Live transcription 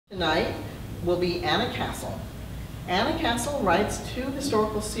tonight will be Anna Castle. Anna Castle writes 2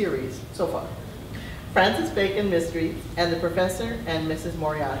 historical series so far. Francis Bacon Mysteries and the Professor and Mrs.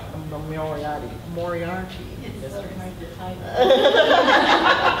 Moriarty It's so hard to type.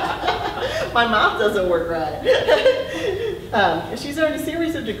 My mouth doesn't work right. She's earned a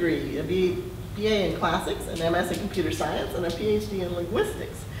series of degrees, a BA in Classics, an MS in Computer Science, and a PhD in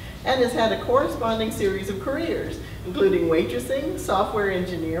Linguistics, and has had a corresponding series of careers, including waitressing, software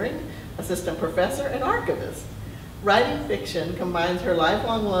engineering, assistant professor, and archivist. Writing fiction combines her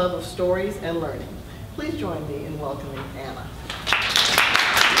lifelong love of stories and learning. Please join me in welcoming Anna.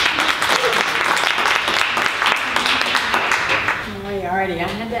 Moriarty. I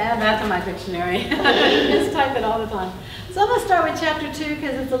had to add that to my dictionary. I just type it all the time. So I'm going to start with chapter 2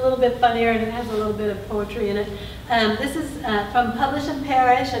 because it's a little bit funnier and it has a little bit of poetry in it. This is from Publish and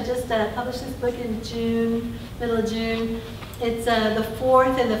Perish. I just published this book in June, middle of June. It's the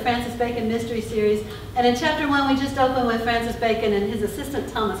 4th in the Francis Bacon Mystery Series. And in chapter 1, we just opened with Francis Bacon and his assistant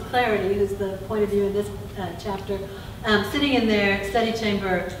Thomas Clarity, who's the point of view in this chapter, sitting in their study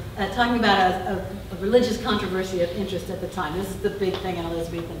chamber talking about a religious controversy of interest at the time. This is the big thing in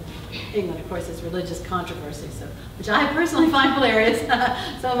Elizabethan England, of course, is religious controversy, so, which I personally find hilarious.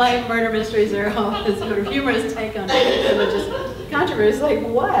 Some of my murder mysteries are all this sort of humorous take on religious controversy. Like,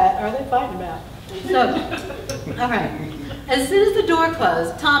 what are they fighting about? So, all right. As soon as the door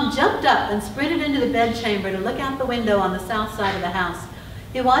closed, Tom jumped up and sprinted into the bedchamber to look out the window on the south side of the house.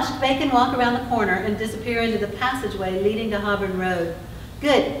 He watched Bacon walk around the corner and disappear into the passageway leading to Holborn Road.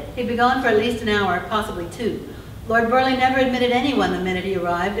 Good. He'd be gone for at least an hour, possibly 2. Lord Burleigh never admitted anyone the minute he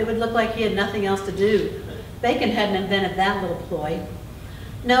arrived. It would look like he had nothing else to do. Bacon hadn't invented that little ploy.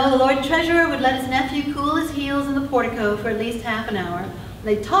 No, the Lord Treasurer would let his nephew cool his heels in the portico for at least half an hour.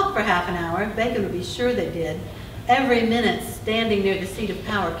 They'd talk for half an hour. Bacon would be sure they did. Every minute standing near the seat of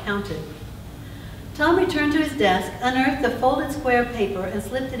power counted. Tom returned to his desk, unearthed a folded square of paper, and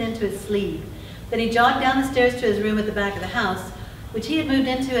slipped it into his sleeve. Then he jogged down the stairs to his room at the back of the house, which he had moved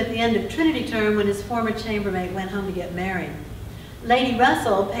into at the end of Trinity term when his former chambermaid went home to get married. Lady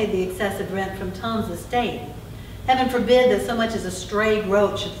Russell paid the excessive rent from Tom's estate. Heaven forbid that so much as a stray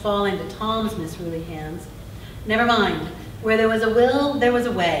groat should fall into Tom's misruly hands. Never mind. Where there was a will, there was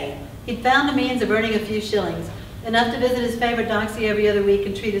a way. He'd found a means of earning a few shillings, enough to visit his favorite doxy every other week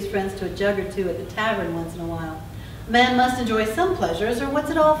and treat his friends to a jug or 2 at the tavern once in a while. A man must enjoy some pleasures, or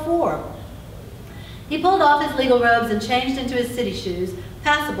what's it all for? He pulled off his legal robes and changed into his city shoes,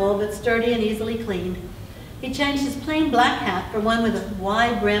 passable but sturdy and easily cleaned. He changed his plain black hat for one with a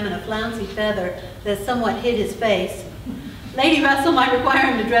wide brim and a flouncy feather that somewhat hid his face. Lady Russell might require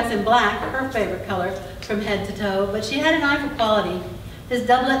him to dress in black, her favorite color, from head to toe, but she had an eye for quality. His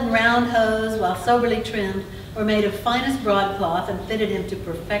doublet and round hose, while soberly trimmed, were made of finest broadcloth and fitted him to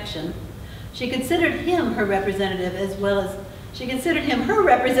perfection. She considered him her representative as well as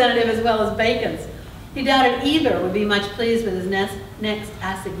Bacon's. He doubted either would be much pleased with his next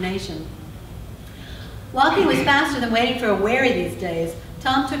assignation. Walking was faster than waiting for a wherry these days.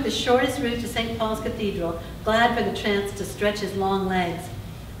 Tom took the shortest route to St. Paul's Cathedral, glad for the chance to stretch his long legs.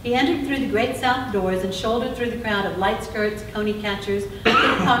 He entered through the great south doors and shouldered through the crowd of light skirts, coney catchers,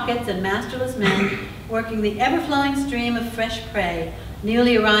 pickpockets, and masterless men working the ever-flowing stream of fresh prey,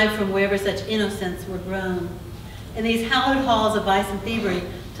 newly arrived from wherever such innocents were grown. In these hallowed halls of vice and thievery,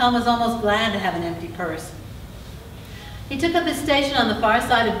 Tom was almost glad to have an empty purse. He took up his station on the far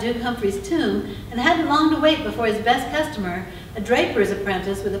side of Duke Humphrey's tomb and hadn't long to wait before his best customer, a draper's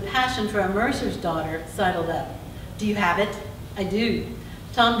apprentice with a passion for a mercer's daughter, sidled up. "Do you have it?" "I do."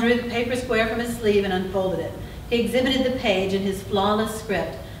 Tom drew the paper square from his sleeve and unfolded it. He exhibited the page in his flawless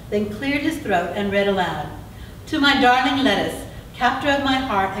script, then cleared his throat and read aloud. "To my darling Lettuce, captor of my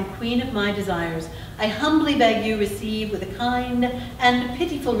heart and queen of my desires, I humbly beg you receive with a kind and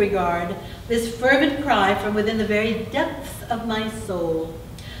pitiful regard this fervent cry from within the very depths of my soul."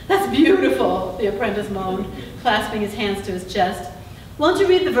 "That's beautiful," the apprentice moaned, clasping his hands to his chest. "Won't you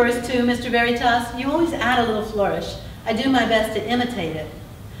read the verse too, Mr. Veritas? You always add a little flourish. I do my best to imitate it."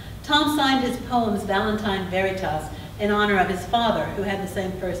 Tom signed his poems Valentine Veritas in honor of his father, who had the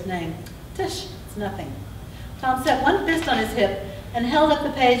same first name. "Tush, it's nothing." Tom set one fist on his hip and held up the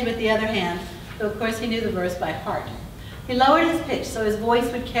page with the other hand, though of course he knew the verse by heart. He lowered his pitch so his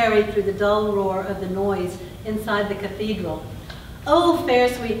voice would carry through the dull roar of the noise inside the cathedral. "Oh, fair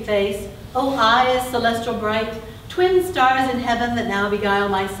sweet face, oh, eyes celestial bright, twin stars in heaven that now beguile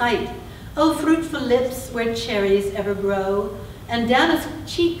my sight. Oh, fruitful lips where cherries ever grow, and damask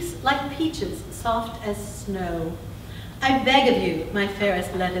cheeks like peaches soft as snow. I beg of you, my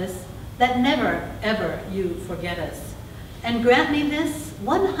fairest Lettuce, that never, ever you forget us. and grant me this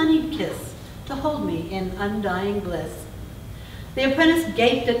one honeyed kiss to hold me in undying bliss. The apprentice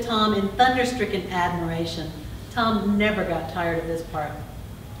gaped at Tom in thunder-stricken admiration. Tom never got tired of this part.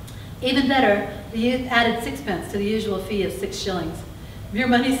 Even better, the youth added 6 pence to the usual fee of 6 shillings. Your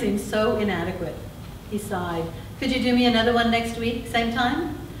money seems so inadequate. He sighed. Could you do me another one next week, same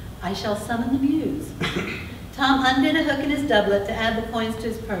time? I shall summon the muse. Tom undid a hook in his doublet to add the coins to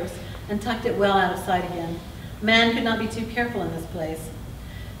his purse and tucked it well out of sight again. A man could not be too careful in this place.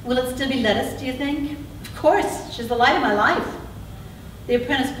 Will it still be lettuce, do you think? Of course, she's the light of my life. The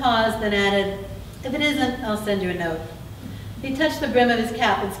apprentice paused, then added, if it isn't, I'll send you a note. He touched the brim of his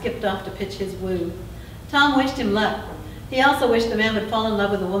cap and skipped off to pitch his woo. Tom wished him luck. He also wished the man would fall in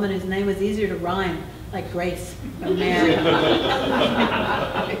love with a woman whose name was easier to rhyme, like Grace or Mary.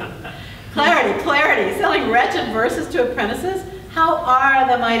 Clarity, clarity, selling wretched verses to apprentices? How are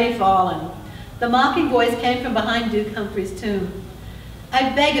the mighty fallen? The mocking voice came from behind Duke Humphrey's tomb.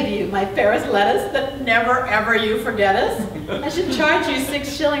 I beg of you, my fairest lettuce, that never ever you forget us. I should charge you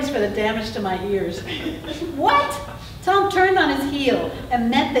 6 shillings for the damage to my ears. What? Tom turned on his heel and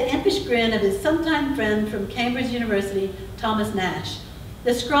met the impish grin of his sometime friend from Cambridge University, Thomas Nash.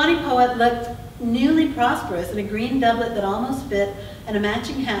 The scrawny poet looked newly prosperous in a green doublet that almost fit and a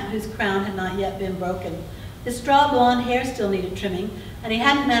matching hat whose crown had not yet been broken. His straw blonde hair still needed trimming, and he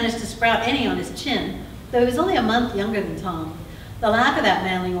hadn't managed to sprout any on his chin, though he was only a month younger than Tom. The lack of that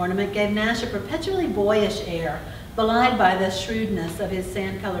manly ornament gave Nash a perpetually boyish air, belied by the shrewdness of his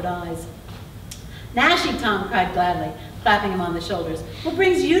sand-colored eyes. Nashy, Tom cried gladly, clapping him on the shoulders. What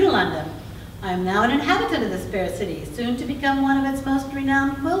brings you to London? I am now an inhabitant of this fair city, soon to become one of its most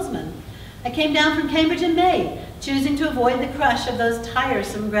renowned quillsmen. I came down from Cambridge in May, choosing to avoid the crush of those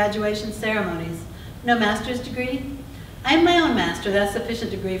tiresome graduation ceremonies. No master's degree? I am my own master, that's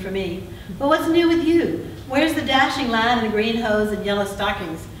sufficient degree for me. But what's new with you? Where's the dashing lad in a green hose and yellow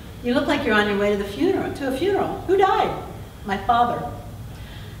stockings? You look like you're on your way to a funeral. Who died? My father.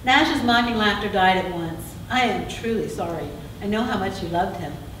 Nash's mocking laughter died at once. I am truly sorry. I know how much you loved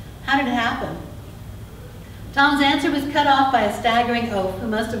him. How did it happen? Tom's answer was cut off by a staggering oaf who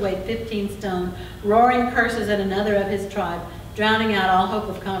must have weighed 15 stone, roaring curses at another of his tribe, drowning out all hope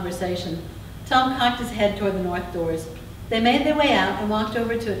of conversation. Tom cocked his head toward the north doors. They made their way out and walked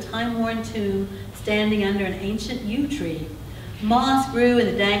over to a time-worn tomb standing under an ancient yew tree. Moss grew in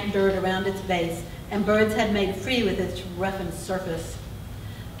the dank dirt around its base, and birds had made free with its roughened surface.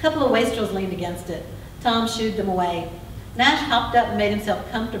 A couple of wastrels leaned against it. Tom shooed them away. Nash hopped up and made himself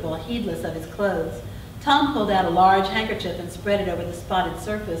comfortable, heedless of his clothes. Tom pulled out a large handkerchief and spread it over the spotted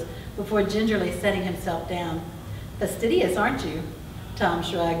surface before gingerly setting himself down. Fastidious, aren't you? Tom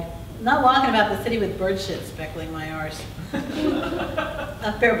shrugged. Not walking about the city with bird shit speckling my arse.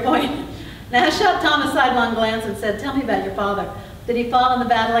 A fair point. Nash shot Tom a sidelong glance and said, tell me about your father. Did he fall in the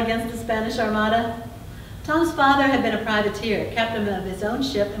battle against the Spanish Armada? Tom's father had been a privateer, captain of his own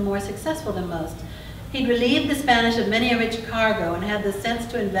ship and more successful than most. He'd relieved the Spanish of many a rich cargo and had the sense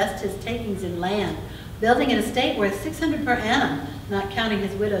to invest his takings in land, building an estate worth $600 per annum, not counting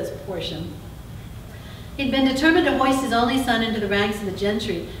his widow's portion. He'd been determined to hoist his only son into the ranks of the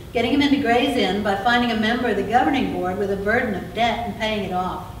gentry, getting him into Gray's Inn by finding a member of the governing board with a burden of debt and paying it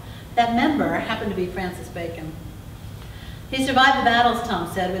off. That member happened to be Francis Bacon. He survived the battles,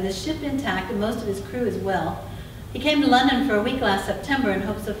 Tom said, with his ship intact and most of his crew as well. He came to London for a week last September in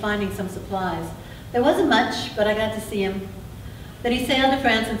hopes of finding some supplies. There wasn't much, but I got to see him. Then he sailed to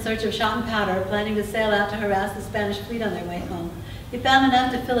France in search of shot and powder, planning to sail out to harass the Spanish fleet on their way home. He found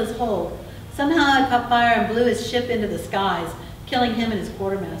enough to fill his hold. Somehow it caught fire and blew his ship into the skies, killing him and his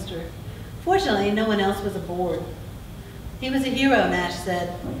quartermaster. Fortunately, no one else was aboard. He was a hero, Nash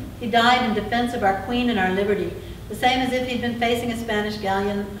said. He died in defense of our queen and our liberty, the same as if he'd been facing a Spanish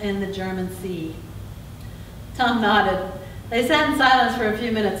galleon in the German Sea. Tom nodded. They sat in silence for a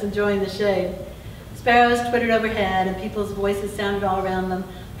few minutes, enjoying the shade. Sparrows twittered overhead, and people's voices sounded all around them,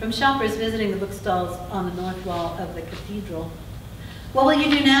 from shoppers visiting the bookstalls on the north wall of the cathedral. What will you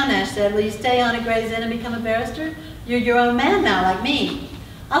do now, Nash said. Will you stay on at Gray's Inn and become a barrister? You're your own man now, like me.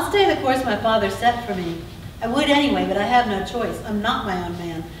 I'll stay the course my father set for me. I would anyway, but I have no choice. I'm not my own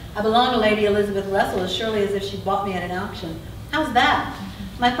man. I belong to Lady Elizabeth Russell as surely as if she bought me at an auction. How's that?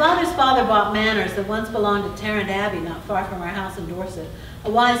 My father's father bought manors that once belonged to Tarrant Abbey, not far from our house in Dorset.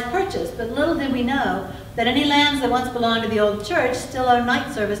 A wise purchase, but little did we know that any lands that once belonged to the old church still owe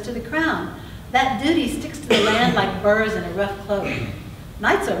knight service to the crown. That duty sticks to the land like burrs in a rough cloak.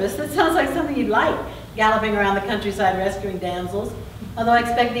 Knight service? That sounds like something you'd like, galloping around the countryside rescuing damsels. Although I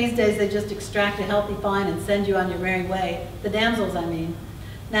expect these days they just extract a healthy fine and send you on your merry way. The damsels, I mean.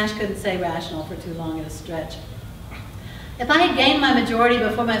 Nash couldn't say rational for too long at a stretch. If I had gained my majority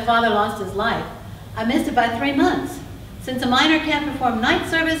before my father lost his life, I missed it by 3 months. Since a minor can't perform night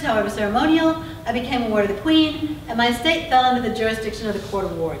service, however ceremonial, I became a ward of the Queen, and my estate fell under the jurisdiction of the Court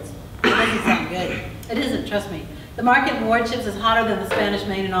of Wards. It doesn't sound good. It isn't, trust me. The market in wardships is hotter than the Spanish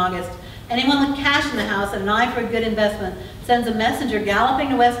Main in August. Anyone with cash in the house and an eye for a good investment sends a messenger galloping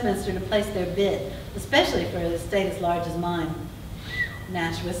to Westminster to place their bid, especially for an estate as large as mine.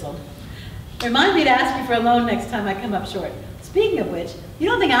 Nash whistled. Remind me to ask you for a loan next time I come up short. Speaking of which, you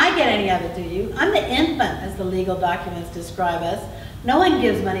don't think I get any of it, do you? I'm the infant, as the legal documents describe us. No one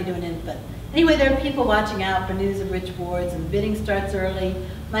gives money to an infant. Anyway, there are people watching out for news of rich wards, and bidding starts early.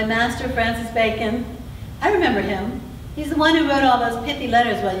 My master, Francis Bacon, I remember him. He's the one who wrote all those pithy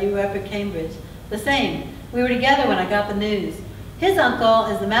letters while you were up at Cambridge. The same. We were together when I got the news. His uncle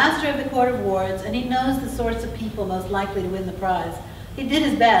is the master of the Court of Wards, and he knows the sorts of people most likely to win the prize. He did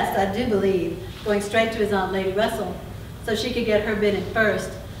his best, I do believe, going straight to his Aunt Lady Russell, so she could get her bid in first.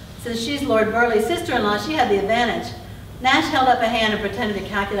 Since she's Lord Burleigh's sister-in-law, she had the advantage. Nash held up a hand and pretended to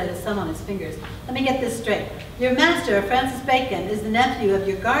calculate a sum on his fingers. Let me get this straight. Your master, Francis Bacon, is the nephew of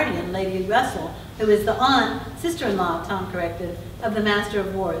your guardian, Lady Russell, who is the aunt, sister-in-law, Tom corrected, of the Master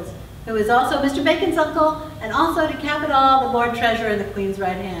of Wards, who is also Mr. Bacon's uncle, and also, to cap it all, the Lord Treasurer and the Queen's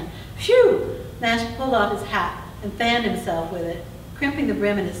right hand. Phew! Nash pulled off his hat and fanned himself with it, crimping the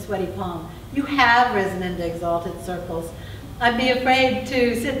brim in his sweaty palm. You have risen into exalted circles. I'd be afraid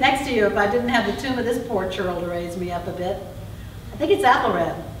to sit next to you if I didn't have the tomb of this poor churl to raise me up a bit. I think it's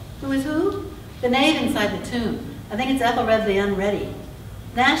Ethelred. Who is who? The knave inside the tomb. I think it's Ethelred the Unready.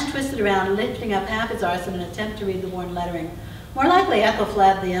 Nash twisted around, lifting up half his arse in an attempt to read the worn lettering. More likely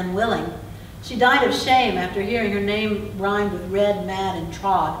Ethelfled the Unwilling. She died of shame after hearing her name rhymed with red, mad, and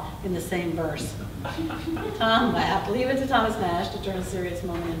trod in the same verse. Tom laughed. Leave it to Thomas Nash to turn a serious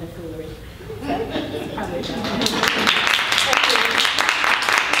moment into foolery. Probably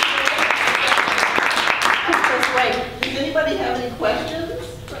Does anybody have any questions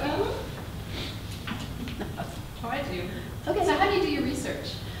for Emma? Oh, I do. Okay. So how do you do your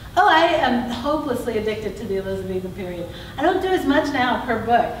research? Oh, I am hopelessly addicted to the Elizabethan period. I don't do as much now per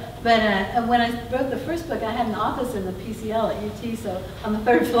book, but when I wrote the first book, I had an office in the PCL at UT, so on the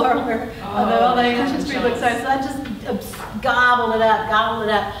 3rd floor where all the English history books are. So I just gobbled it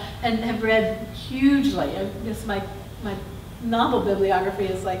up, and have read hugely. I guess my novel bibliography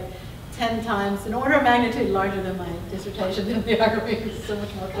is like 10 times, an order of magnitude larger than my dissertation bibliography. It's so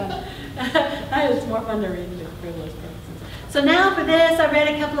much more fun. It's more fun to read than frivolous purposes. So now for this, I read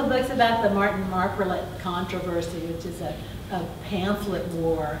a couple of books about the Martin Marprelate controversy, which is a pamphlet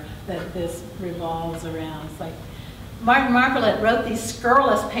war that this revolves around. It's like Martin Marprelate wrote these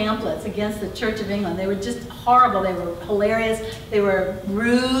scurrilous pamphlets against the Church of England. They were just horrible. They were hilarious. They were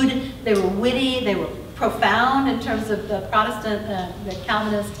rude. They were witty. They were profound in terms of the Protestant, the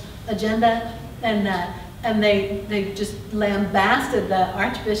Calvinist agenda, and they just lambasted the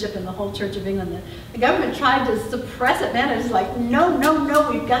Archbishop and the whole Church of England. The government tried to suppress it, man. It was like, no,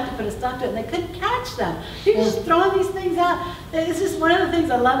 we've got to put a stop to it. And they couldn't catch them. People just throwing these things out. It's just one of the things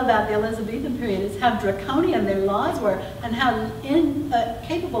I love about the Elizabethan period is how draconian their laws were and how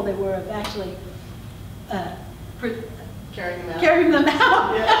incapable they were of actually carrying them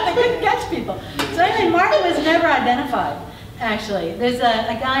out. Yeah. They couldn't catch people. So anyway, Martin was never identified. Actually, there's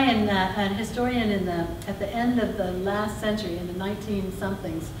a guy, an historian at the end of the last century, in the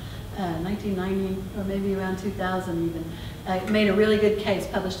 19-somethings, 1990 or maybe around 2000 even, made a really good case,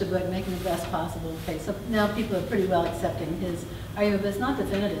 published a book making the best possible case. So now people are pretty well accepting his argument, but it's not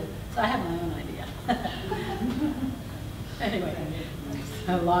definitive, so I have my own idea. Anyway,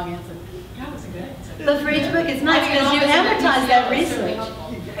 a long answer. That was a good answer. But for each book, it's nice because you advertise that research.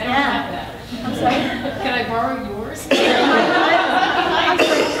 I don't have that. I'm sorry? Can I borrow yours? I'm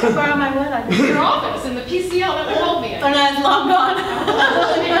sorry, borrow my what? Your office in the PCL never told me. Oh no, it's long gone. I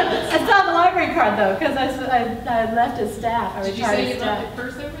still have a library card though, because I left as staff. I Did you retired say as you staff. left it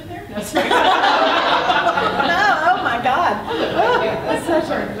first over there? No, No, oh my God. Oh, that's such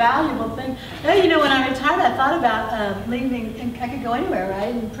a valuable thing. No, you know, when I retired, I thought about leaving, and I could go anywhere, right?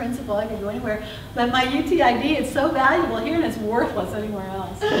 In principle, I could go anywhere. But my UTID is so valuable here, and it's worthless anywhere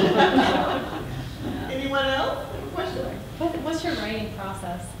else. Anyone else? Question? What's your writing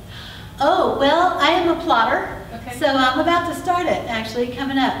process? Oh, well, I am a plotter. Okay. So I'm about to start it, actually,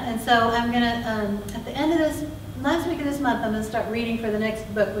 coming up. And so I'm going to, at the end of this, last week of this month, I'm going to start reading for the next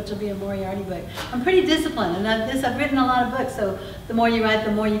book, which will be a Moriarty book. I'm pretty disciplined, and I've written a lot of books, so the more you write,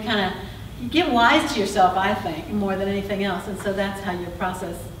 the more you kind of, you get wise to yourself, I think, more than anything else. And so that's how your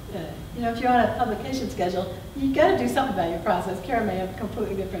process, you know, if you're on a publication schedule, you got to do something about your process. Kara may have a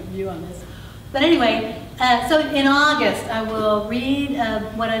completely different view on this. But anyway, so in August, I will read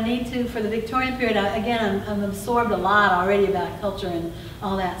what I need to for the Victorian period. Again, I'm absorbed a lot already about culture and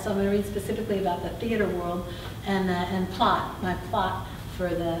all that, so I'm going to read specifically about the theater world and plot, my plot for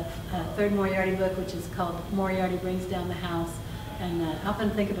the third Moriarty book, which is called Moriarty Brings Down the House. And I often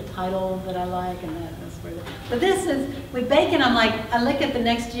think of a title that I like, and that's where but this is, with Bacon, I'm like, I look at the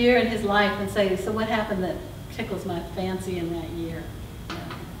next year in his life and say, so what happened that tickles my fancy in that year?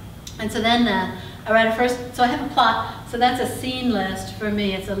 And so then I write a first, so I have a plot, so that's a scene list for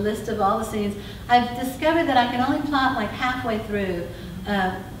me. It's a list of all the scenes. I've discovered that I can only plot like halfway through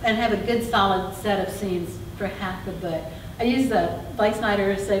and have a good solid set of scenes for half the book. I use the Blake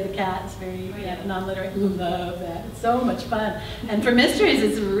Snyder Save the Cat. It's very non-literary. Love that. It's so much fun. And for mysteries,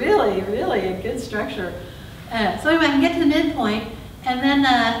 it's really, really a good structure. So anyway, I can get to the midpoint, and then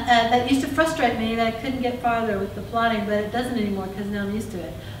that used to frustrate me that I couldn't get farther with the plotting, but it doesn't anymore because now I'm used to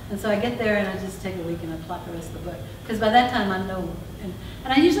it. And so I get there and I just take a week and I plot the rest of the book. Because by that time I know, and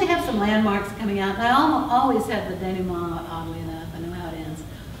I usually have some landmarks coming out, and I always have the denouement, oddly enough. I know how it ends.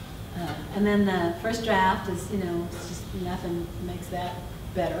 And then the first draft is, you know, it's just nothing makes that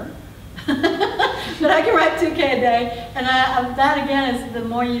better. But I can write 2K a day, and that again is the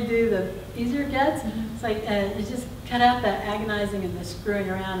more you do, the easier it gets. It's like you just cut out the agonizing and the screwing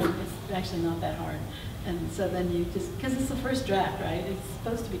around, and it's actually not that hard. And so then you just, because it's the first draft, right? It's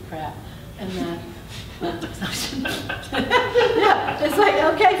supposed to be crap. And yeah, it's like,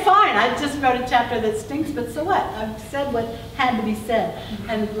 okay, fine. I just wrote a chapter that stinks, but so what? I've said what had to be said.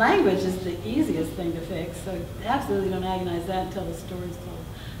 And language is the easiest thing to fix, so absolutely don't agonize that until the story's told.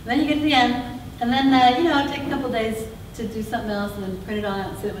 And then you get to the end, and then, you know, take a couple days to do something else, and then print it all out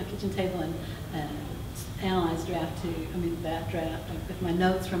and sit at my kitchen table and analyze draft 2, I mean that draft, with my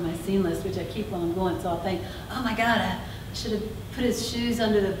notes from my scene list, which I keep while I'm going, so I'll think, oh my God, I should have put his shoes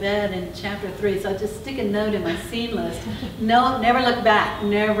under the bed in chapter 3, so I just stick a note in my scene list. No, never look back,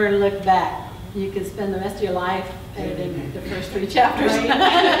 never look back. You could spend the rest of your life editing the first 3 chapters. Right?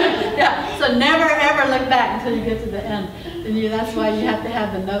 Yeah, so never ever look back until you get to the end. And that's why you have to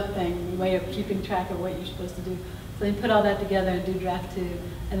have the note thing, the way of keeping track of what you're supposed to do. So you put all that together and do draft 2,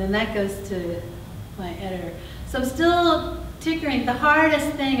 and then that goes to my editor. So I'm still tinkering. The hardest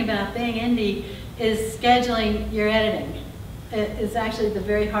thing about being indie is scheduling your editing. It is actually the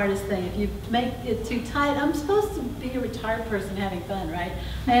very hardest thing. If you make it too tight, I'm supposed to be a retired person having fun, right?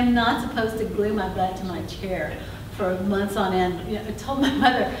 I am not supposed to glue my butt to my chair for months on end. You know, I told my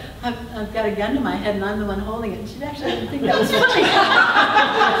mother, I've got a gun to my head and I'm the one holding it. And she actually didn't think that was funny.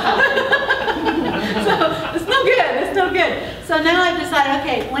 So it's no good, it's no good. So now I've decided,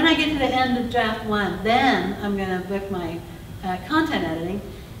 okay, when I get to the end of draft 1, then I'm gonna book my content editing.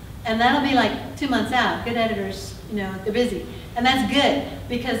 And that'll be like 2 months out. Good editors, you know, they're busy. And that's good,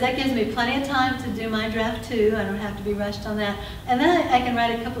 because that gives me plenty of time to do my draft 2. I don't have to be rushed on that. And then I can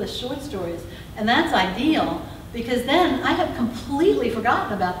write a couple of short stories. And that's ideal, because then I have completely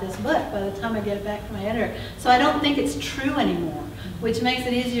forgotten about this book by the time I get it back to my editor. So I don't think it's true anymore, which makes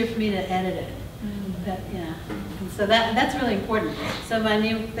it easier for me to edit it. Yeah. And so that's really important. So my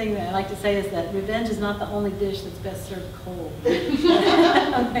new thing that I like to say is that revenge is not the only dish that's best served cold.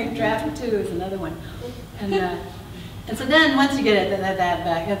 I think draft 2 is another one. And so then once you get that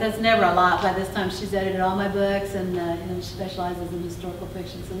back, that's never a lot. By this time she's edited all my books, and you know, she specializes in historical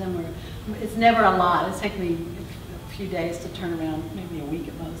fiction. So then it's never a lot. It's taken me a few days to turn around, maybe a week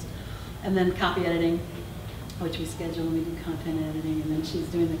at most. And then copy editing, which we schedule, and we do content editing, and then she's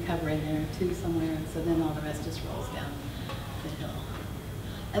doing the cover in there too somewhere, and so then all the rest just rolls down the hill.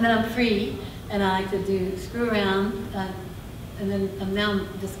 And then I'm free, and I like to screw around, and then I've now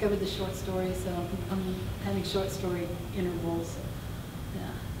discovered the short story, so I'm having short story intervals.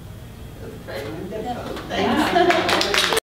 Yeah. That's great. Yeah. Thanks.